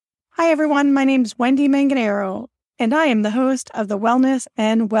Hi, everyone. My name is Wendy Manganero, and I am the host of the Wellness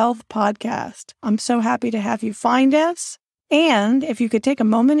and Wealth podcast. I'm so happy to have you find us. And if you could take a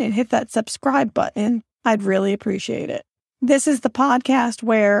moment and hit that subscribe button, I'd really appreciate it. This is the podcast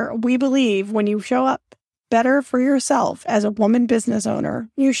where we believe when you show up better for yourself as a woman business owner,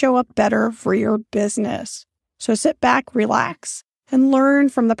 you show up better for your business. So sit back, relax, and learn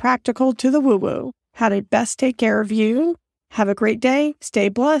from the practical to the woo-woo how to best take care of you. Have a great day, stay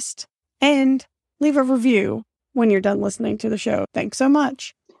blessed, and leave a review when you're done listening to the show. Thanks so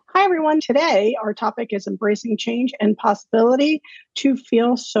much. Hi, everyone. Today, our topic is embracing change and possibility to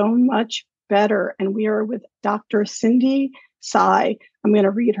feel so much better. And we are with Dr. Cindy Tsai. I'm going to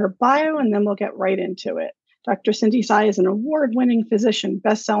read her bio and then we'll get right into it. Dr. Cindy Tsai is an award-winning physician,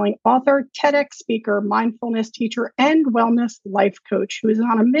 best-selling author, TEDx speaker, mindfulness teacher, and wellness life coach who is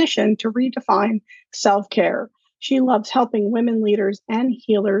on a mission to redefine self-care. She loves helping women leaders and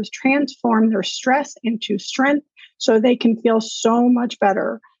healers transform their stress into strength so they can feel so much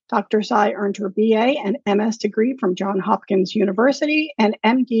better. Dr. Tsai earned her BA and MS degree from Johns Hopkins University and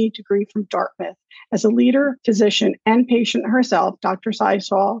MD degree from Dartmouth. As a leader, physician, and patient herself, Dr. Tsai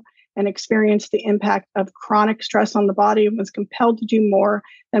saw and experienced the impact of chronic stress on the body and was compelled to do more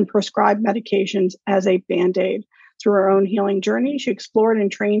than prescribe medications as a Band-Aid. Through her own healing journey, she explored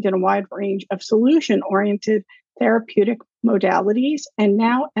and trained in a wide range of solution-oriented therapeutic modalities and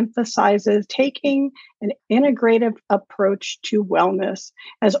now emphasizes taking an integrative approach to wellness.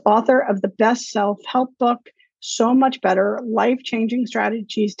 As author of the best self-help book, So Much Better, Life-Changing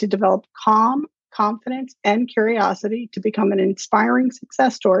Strategies to Develop Calm, Confidence, and Curiosity to Become an Inspiring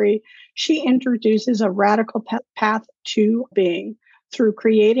Success Story, she introduces a radical path to being. Through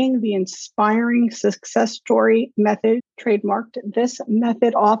creating the Inspiring Success Story method, trademarked, this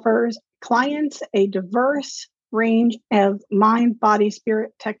method offers clients a diverse range of mind, body,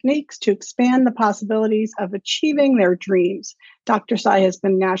 spirit techniques to expand the possibilities of achieving their dreams. Dr. Tsai has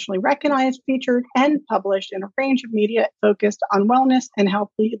been nationally recognized, featured, and published in a range of media focused on wellness and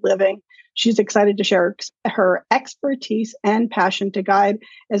healthy living. She's excited to share her expertise and passion to guide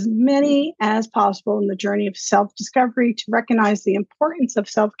as many as possible in the journey of self-discovery, to recognize the importance of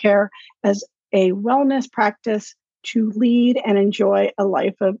self-care as a wellness practice to lead and enjoy a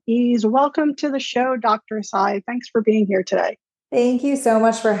life of ease. Welcome to the show, Dr. Tsai. Thanks for being here today. Thank you so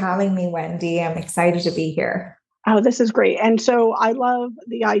much for having me, Wendy. I'm excited to be here. Oh, this is great. And so I love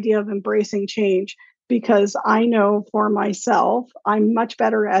the idea of embracing change because I know for myself, I'm much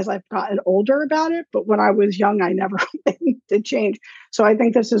better as I've gotten older about it. But when I was young, I never did change. So I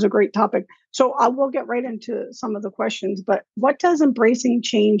think this is a great topic. So I will get right into some of the questions. But what does embracing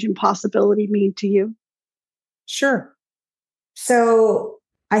change and possibility mean to you? Sure. So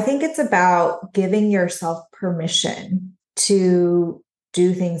I think it's about giving yourself permission to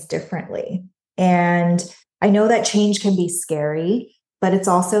do things differently. And I know that change can be scary, but it's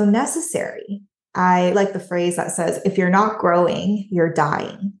also necessary. I like the phrase that says, if you're not growing, you're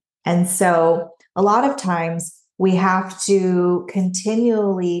dying. And so a lot of times we have to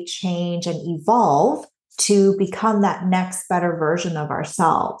continually change and evolve to become that next better version of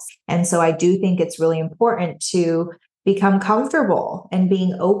ourselves. And so I do think it's really important to become comfortable and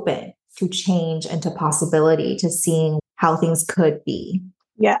being open to change and to possibility, to seeing how things could be.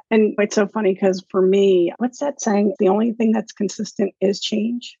 Yeah. And it's so funny because for me, what's that saying? The only thing that's consistent is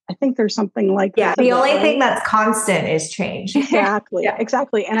change. I think there's something like that. Yeah. The only thing that's constant is change. Exactly. Yeah.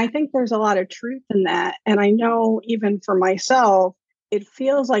 Exactly. And I think there's a lot of truth in that. And I know even for myself, it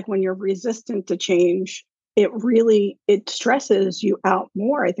feels like when you're resistant to change, it stresses you out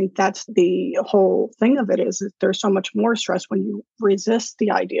more. I think that's the whole thing of it, is that there's so much more stress when you resist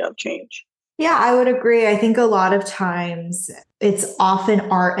the idea of change. Yeah, I would agree. I think a lot of times it's often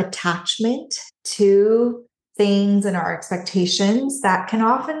our attachment to things and our expectations that can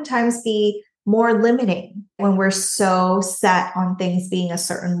oftentimes be more limiting when we're so set on things being a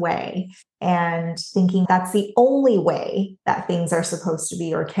certain way and thinking that's the only way that things are supposed to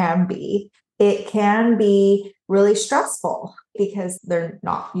be or can be. It can be really stressful because they're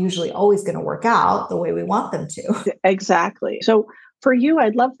not usually always going to work out the way we want them to. Exactly. So for you,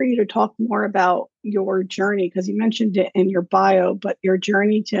 I'd love for you to talk more about your journey, because you mentioned it in your bio, but your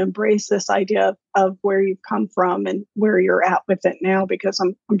journey to embrace this idea of where you've come from and where you're at with it now, because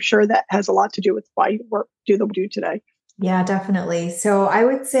I'm sure that has a lot to do with why you do the work you do today. Yeah, definitely. So I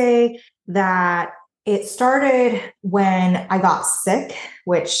would say that it started when I got sick,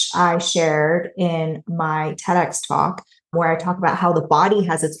 which I shared in my TEDx talk, where I talk about how the body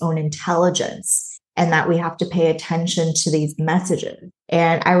has its own intelligence and that we have to pay attention to these messages.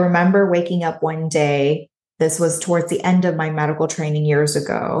 And I remember waking up one day, this was towards the end of my medical training years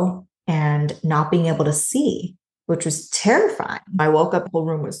ago, and not being able to see, which was terrifying. I woke up, the whole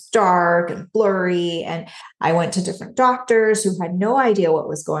room was dark and blurry, and I went to different doctors who had no idea what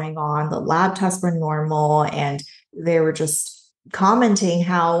was going on. The lab tests were normal, and they were just commenting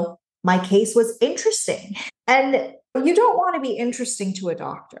how my case was interesting. And you don't want to be interesting to a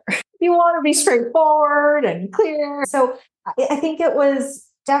doctor. You want to be straightforward and clear. So I think it was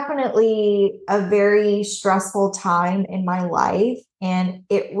definitely a very stressful time in my life. And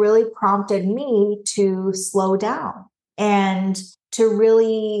it really prompted me to slow down and to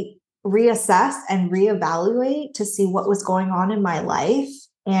really reassess and reevaluate to see what was going on in my life.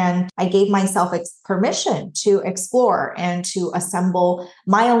 And I gave myself permission to explore and to assemble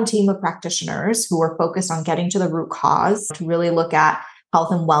my own team of practitioners who were focused on getting to the root cause, to really look at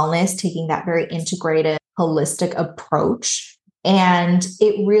health and wellness, taking that very integrated, holistic approach. And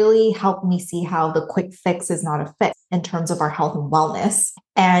it really helped me see how the quick fix is not a fix in terms of our health and wellness.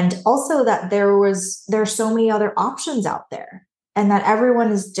 And also that there's so many other options out there and that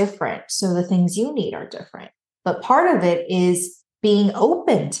everyone is different. So the things you need are different. But part of it is being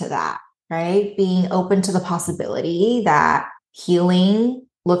open to that, right? Being open to the possibility that healing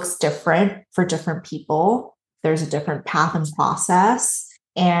looks different for different people. There's a different path and process.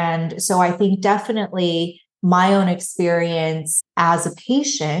 And so I think definitely my own experience as a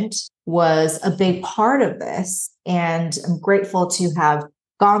patient was a big part of this. And I'm grateful to have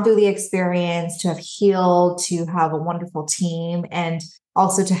gone through the experience, to have healed, to have a wonderful team, and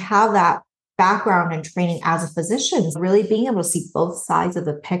also to have that background and training as a physician. Really being able to see both sides of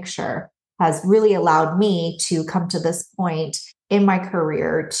the picture has really allowed me to come to this point in my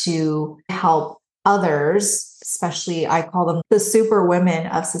career to help others, especially I call them the super women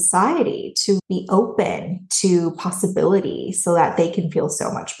of society, to be open to possibility so that they can feel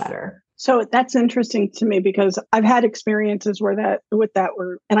so much better. So that's interesting to me because I've had experiences where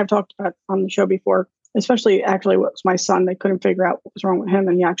and I've talked about on the show before, especially actually what was my son. They couldn't figure out what was wrong with him,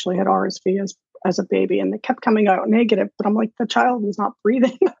 and he actually had RSV as a baby, and they kept coming out negative. But I'm like, the child is not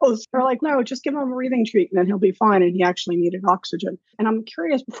breathing. They're like, no, just give him a breathing treatment, he'll be fine. And he actually needed oxygen. And I'm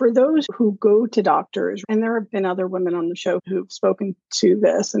curious, for those who go to doctors, and there have been other women on the show who've spoken to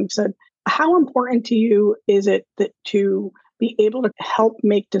this and said, how important to you is it that to be able to help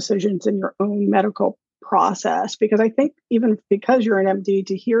make decisions in your own medical process? Because I think even because you're an MD,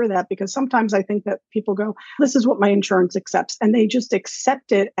 to hear that, because sometimes I think that people go, this is what my insurance accepts, and they just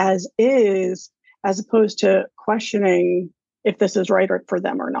accept it as is, as opposed to questioning if this is right for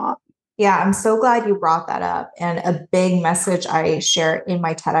them or not. Yeah, I'm so glad you brought that up. And a big message I share in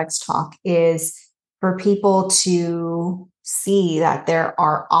my TEDx talk is for people to see that there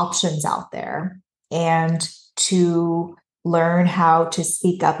are options out there and to learn how to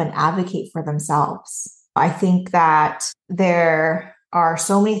speak up and advocate for themselves. I think that there are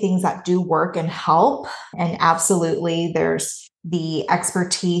so many things that do work and help. And absolutely, there's the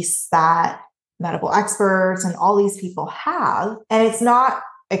expertise that medical experts and all these people have. And it's not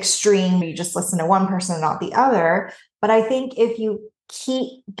extreme. You just listen to one person and not the other. But I think if you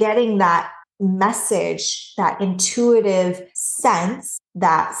keep getting that message, that intuitive sense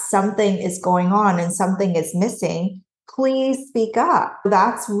that something is going on and something is missing, please speak up.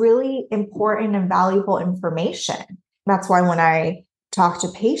 That's really important and valuable information. That's why when I talk to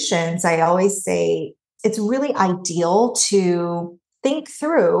patients, I always say it's really ideal to think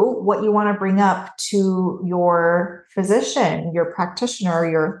through what you want to bring up to your physician, your practitioner,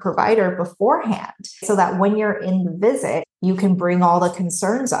 your provider beforehand, so that when you're in the visit, you can bring all the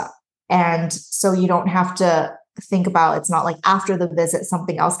concerns up. And so you don't have to think about, it's not like after the visit,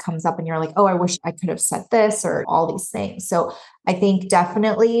 something else comes up and you're like, oh, I wish I could have said this or all these things. So I think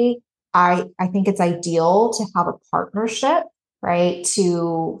definitely, I think it's ideal to have a partnership, right?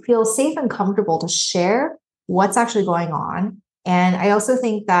 To feel safe and comfortable to share what's actually going on. And I also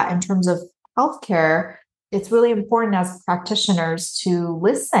think that in terms of healthcare, it's really important as practitioners to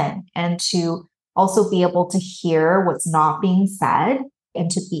listen and to also be able to hear what's not being said and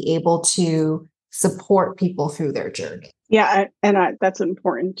to be able to support people through their journey. Yeah, that's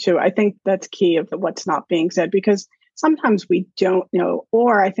important too. I think that's key of what's not being said, because sometimes we don't know,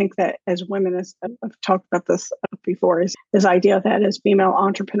 or I think that as women, as I've talked about this before, is this idea that as female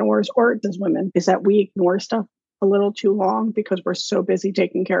entrepreneurs or as women, is that we ignore stuff a little too long because we're so busy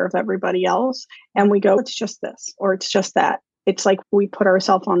taking care of everybody else. And we go, it's just this, or it's just that. It's like we put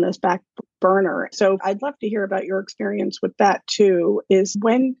ourselves on this back burner. So I'd love to hear about your experience with that too, is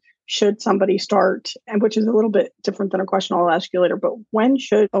when should somebody start, and which is a little bit different than a question I'll ask you later, but when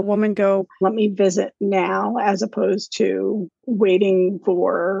should a woman go, let me visit now, as opposed to waiting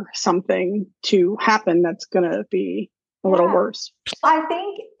for something to happen that's going to be a little worse? I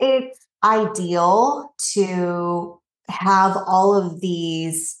think it's ideal to have all of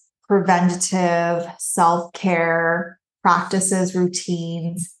these preventative self-care practices,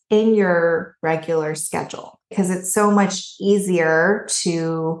 routines in your regular schedule, because it's so much easier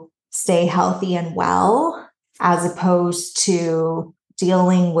to stay healthy and well as opposed to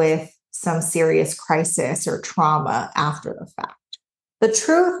dealing with some serious crisis or trauma after the fact. The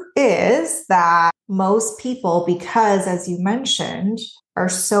truth is that most people, because as you mentioned, are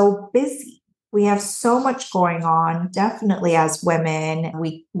so busy. We have so much going on. Definitely as women,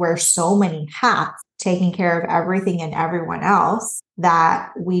 we wear so many hats, taking care of everything and everyone else,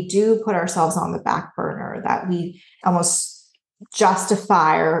 that we do put ourselves on the back burner, that we almost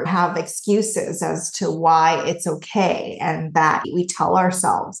justify or have excuses as to why it's okay, and that we tell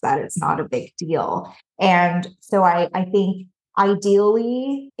ourselves that it's not a big deal. And so I think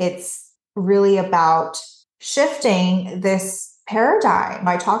ideally, it's really about shifting this paradigm.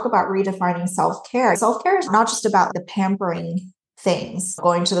 I talk about redefining self-care. Self-care is not just about the pampering things,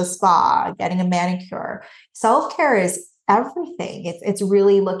 going to the spa, getting a manicure. Self-care is everything. It's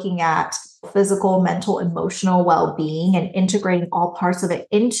really looking at physical, mental, emotional well-being and integrating all parts of it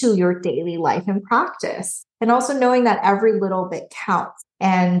into your daily life and practice. And also knowing that every little bit counts,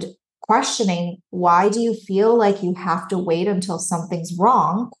 and questioning, why do you feel like you have to wait until something's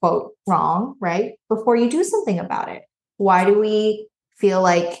wrong, quote, wrong, right, before you do something about it? Why do we feel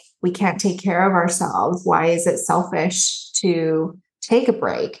like we can't take care of ourselves? Why is it selfish to take a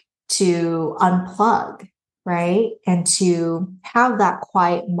break, to unplug, right? And to have that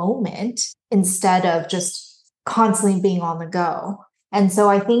quiet moment instead of just constantly being on the go. And so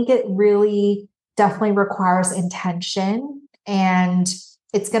I think it really definitely requires intention, and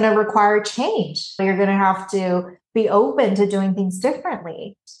it's going to require change. You're going to have to be open to doing things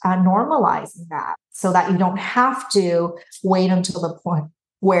differently, normalizing that so that you don't have to wait until the point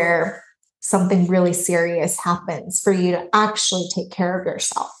where something really serious happens for you to actually take care of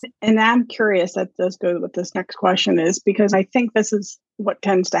yourself. And I'm curious, that does go with this next question, is because I think this is what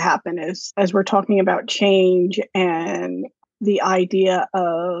tends to happen is, as we're talking about change and the idea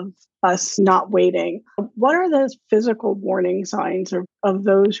of us not waiting, what are those physical warning signs of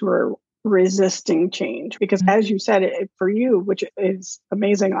those who are resisting change? Because as you said, for you, which is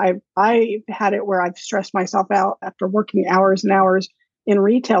amazing, I've had it where I've stressed myself out after working hours and hours in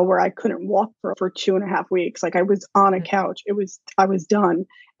retail where I couldn't walk for 2.5 weeks. Like I was on a couch. I was done.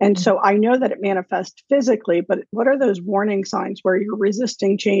 And so I know that it manifests physically, but what are those warning signs where you're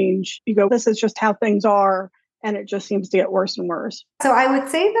resisting change? You go, this is just how things are, and it just seems to get worse and worse. So I would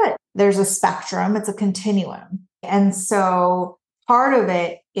say that there's a spectrum, it's a continuum. And so part of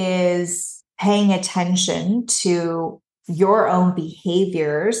it is paying attention to your own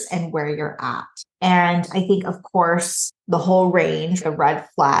behaviors and where you're at. And I think, of course, the whole range of red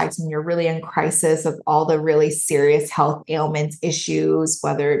flags when you're really in crisis of all the really serious health ailments, issues,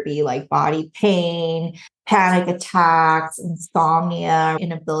 whether it be like body pain, panic attacks, insomnia,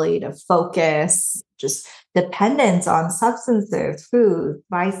 inability to focus, just dependence on substances, food,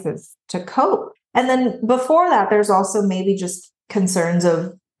 vices to cope. And then before that, there's also maybe just concerns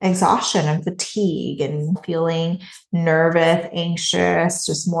of exhaustion and fatigue and feeling nervous, anxious,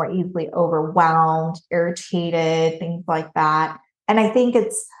 just more easily overwhelmed, irritated, things like that. And I think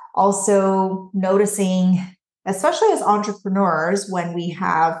it's also noticing, especially as entrepreneurs, when we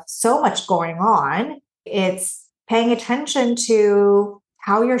have so much going on, it's paying attention to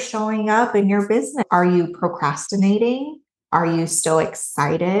how you're showing up in your business. Are you procrastinating? Are you still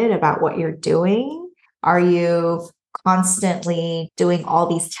excited about what you're doing? Are you constantly doing all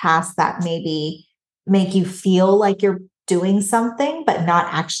these tasks that maybe make you feel like you're doing something, but not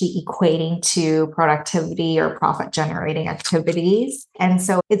actually equating to productivity or profit generating activities? And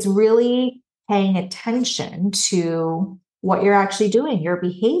so it's really paying attention to what you're actually doing, your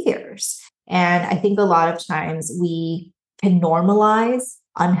behaviors. And I think a lot of times we can normalize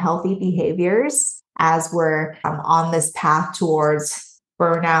unhealthy behaviors as we're on this path towards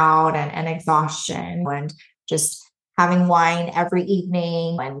burnout and exhaustion, and just having wine every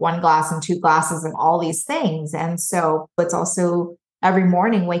evening and 1 glass and 2 glasses and all these things. And so it's also every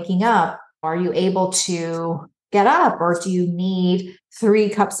morning waking up, are you able to get up, or do you need 3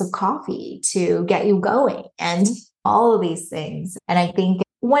 cups of coffee to get you going? And all of these things. And I think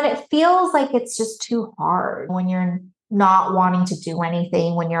when it feels like it's just too hard, when you're not wanting to do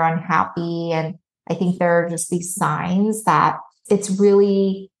anything, when you're unhappy, and I think there are just these signs that it's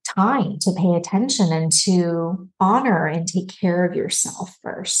really time to pay attention and to honor and take care of yourself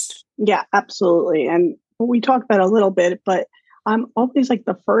first. Yeah, absolutely. And we talked about it a little bit, but always like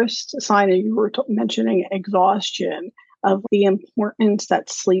the first sign that you were mentioning exhaustion. of the importance that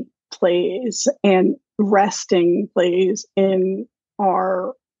sleep plays and resting plays in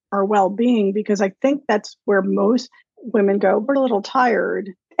our well-being, because I think that's where most women go, we're a little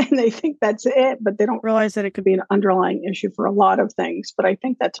tired, and they think that's it, but they don't realize that it could be an underlying issue for a lot of things. But I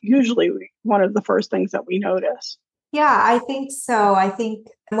think that's usually one of the first things that we notice. Yeah, I think so. I think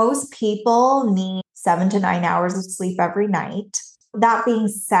most people need 7 to 9 hours of sleep every night. That being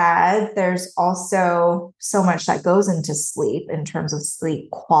said, there's also so much that goes into sleep in terms of sleep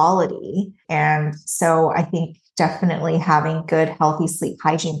quality. And so I think definitely having good, healthy sleep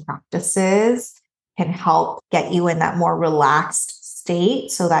hygiene practices can help get you in that more relaxed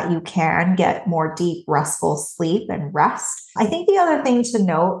state so that you can get more deep, restful sleep and rest. I think the other thing to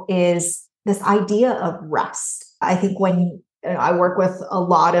note is this idea of rest. I think when I work with a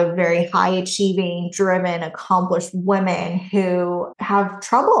lot of very high achieving, driven, accomplished women who have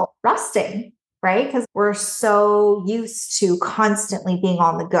trouble resting, right? Because we're so used to constantly being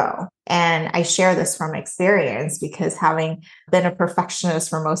on the go. And I share this from experience because having been a perfectionist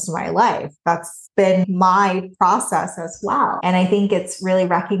for most of my life, that's been my process as well. And I think it's really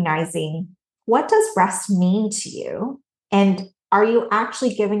recognizing, what does rest mean to you? And are you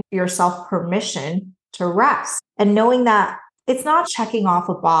actually giving yourself permission to rest? And knowing that it's not checking off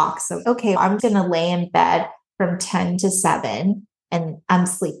a box of, okay, I'm going to lay in bed from 10 to 7 and I'm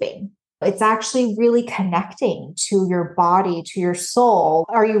sleeping. It's actually really connecting to your body, to your soul.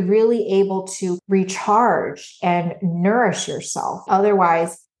 Are you really able to recharge and nourish yourself?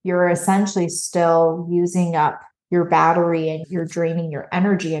 Otherwise, you're essentially still using up your battery and you're draining your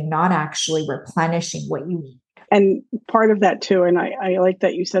energy and not actually replenishing what you need. And part of that too, and I like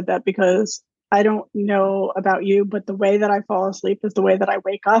that you said that, because I don't know about you, but the way that I fall asleep is the way that I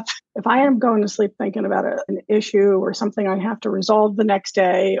wake up. If I am going to sleep thinking about an issue or something I have to resolve the next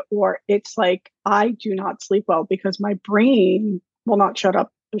day, or it's like I do not sleep well because my brain will not shut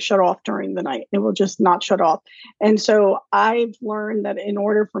off during the night. It will just not shut off. And so I've learned that in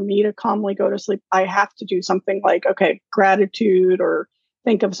order for me to calmly go to sleep, I have to do something like, okay, gratitude, or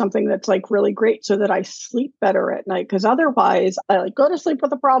think of something that's like really great so that I sleep better at night. Because otherwise I like go to sleep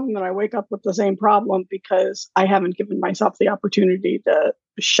with a problem and I wake up with the same problem because I haven't given myself the opportunity to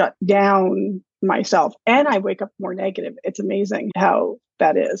shut down myself. And I wake up more negative. It's amazing how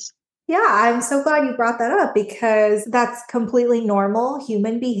that is. Yeah, I'm so glad you brought that up because that's completely normal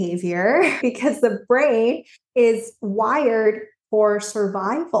human behavior because the brain is wired for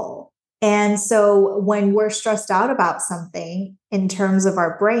survival. And so when we're stressed out about something in terms of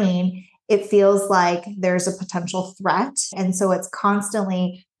our brain, it feels like there's a potential threat. And so it's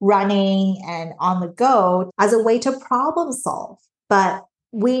constantly running and on the go as a way to problem solve. But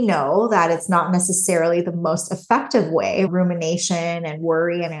we know that it's not necessarily the most effective way. Rumination and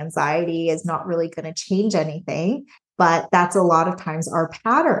worry and anxiety is not really going to change anything, but that's a lot of times our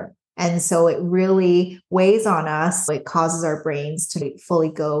pattern. And so it really weighs on us. It causes our brains to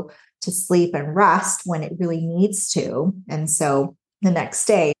fully go to sleep and rest when it really needs to. And so the next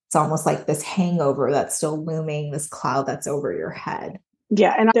day, it's almost like this hangover that's still looming, this cloud that's over your head.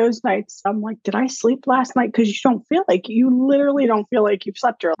 Yeah. And those nights, I'm like, did I sleep last night? Because you literally don't feel like you've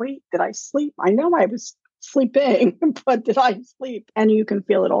slept. You're like, wait, did I sleep? I know I was sleeping, but did I sleep? And you can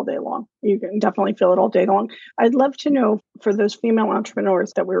feel it all day long. You can definitely feel it all day long. I'd love to know, for those female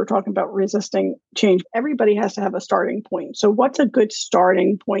entrepreneurs that we were talking about resisting change, everybody has to have a starting point. So what's a good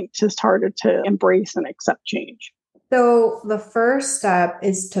starting point to start to embrace and accept change? So the first step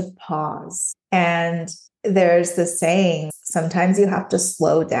is to pause. And there's the saying, sometimes you have to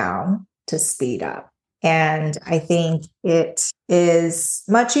slow down to speed up. And I think it is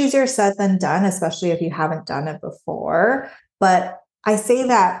much easier said than done, especially if you haven't done it before. But I say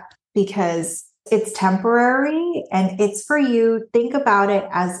that because it's temporary and it's for you. Think about it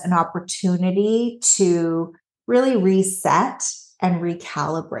as an opportunity to really reset and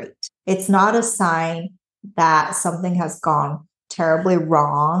recalibrate. It's not a sign that something has gone terribly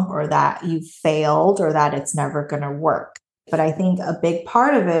wrong or that you failed or that it's never going to work. But I think a big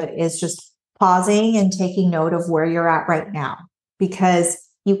part of it is just pausing and taking note of where you're at right now, because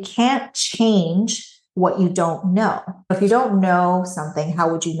you can't change what you don't know. If you don't know something,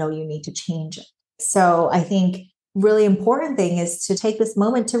 how would you know you need to change it? So I think really important thing is to take this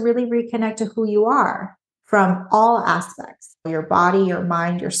moment to really reconnect to who you are from all aspects, your body, your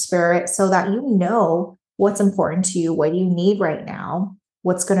mind, your spirit, so that you know what's important to you, what you need right now,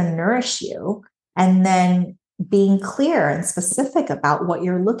 what's going to nourish you, and then being clear and specific about what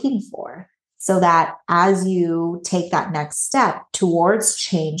you're looking for. So that as you take that next step towards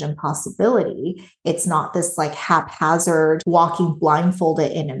change and possibility, it's not this like haphazard walking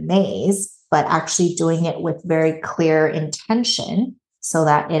blindfolded in a maze, but actually doing it with very clear intention so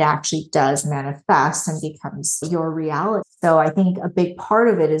that it actually does manifest and becomes your reality. So I think a big part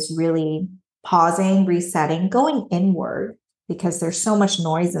of it is really pausing, resetting, going inward, because there's so much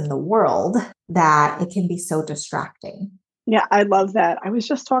noise in the world that it can be so distracting. Yeah, I love that. I was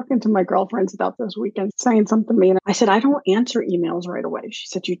just talking to my girlfriends about this weekend, saying something to me, and I said, I don't answer emails right away. She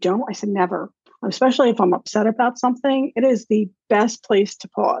said, you don't? I said, never. Especially if I'm upset about something, it is the best place to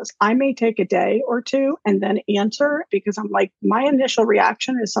pause. I may take a day or two and then answer because I'm like, my initial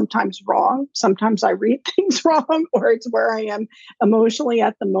reaction is sometimes wrong. Sometimes I read things wrong, or it's where I am emotionally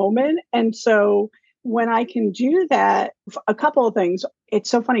at the moment. And so when I can do that, a couple of things. It's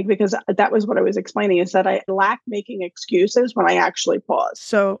so funny because that was what I was explaining, is that I lack making excuses when I actually pause.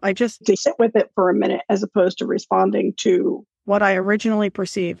 So I just To sit with it for a minute as opposed to responding to what I originally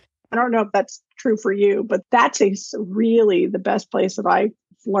perceived. I don't know if that's true for you, but that's really the best place that I've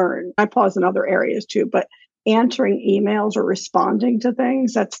learned. I pause in other areas too, but answering emails or responding to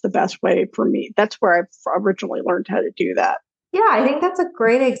things, that's the best way for me. That's where I've originally learned how to do that. Yeah, I think that's a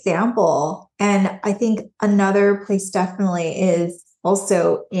great example. And I think another place definitely is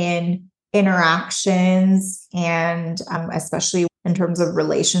also in interactions and especially in terms of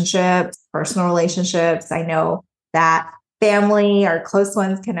relationships, personal relationships. I know that family, our close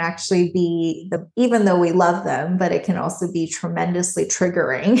ones can actually be even though we love them, but it can also be tremendously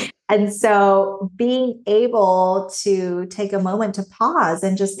triggering. And so being able to take a moment to pause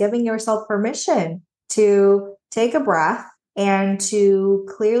and just giving yourself permission to take a breath and to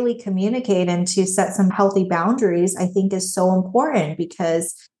clearly communicate and to set some healthy boundaries, I think is so important,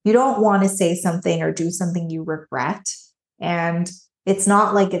 because you don't want to say something or do something you regret. And it's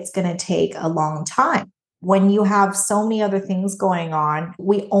not like it's going to take a long time. When you have so many other things going on,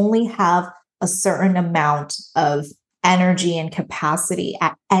 we only have a certain amount of energy and capacity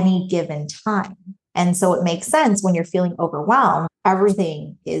at any given time. And so it makes sense when you're feeling overwhelmed,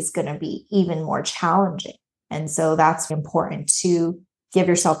 everything is going to be even more challenging. And so that's important, to give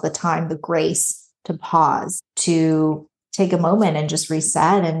yourself the time, the grace to pause, to take a moment and just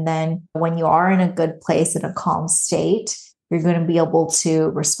reset. And then when you are in a good place, in a calm state, you're going to be able to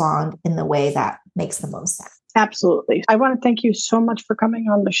respond in the way that makes the most sense. Absolutely. I want to thank you so much for coming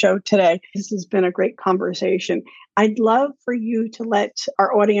on the show today. This has been a great conversation. I'd love for you to let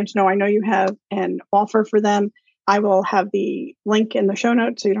our audience know, I know you have an offer for them. I will have the link in the show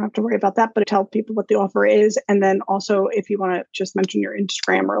notes, so you don't have to worry about that, but tell people what the offer is. And then also, if you want to just mention your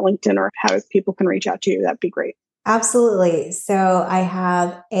Instagram or LinkedIn or how people can reach out to you, that'd be great. Absolutely. So I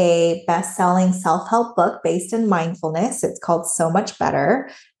have a best-selling self-help book based in mindfulness. It's called So Much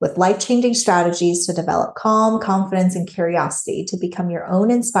Better, with life-changing strategies to develop calm, confidence, and curiosity to become your own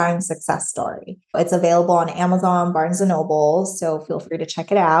inspiring success story. It's available on Amazon, Barnes & Noble, so feel free to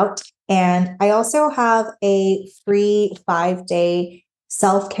check it out. And I also have a free 5-day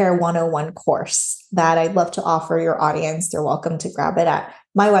self-care 101 course that I'd love to offer your audience. They're welcome to grab it at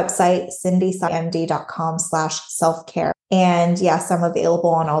my website, cindyscimd.com/self-care. And yes, I'm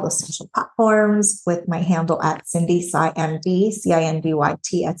available on all the social platforms with my handle at cindyscimd,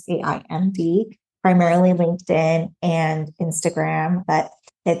 CINDYTSAIMD, primarily LinkedIn and Instagram. But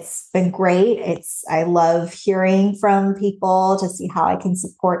it's been great. I love hearing from people to see how I can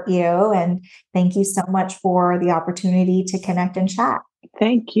support you. And thank you so much for the opportunity to connect and chat.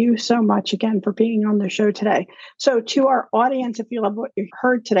 Thank you so much again for being on the show today. So to our audience, if you love what you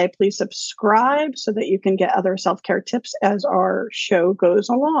heard today, please subscribe so that you can get other self-care tips as our show goes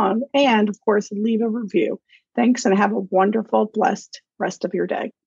along. And of course, leave a review. Thanks, and have a wonderful, blessed rest of your day.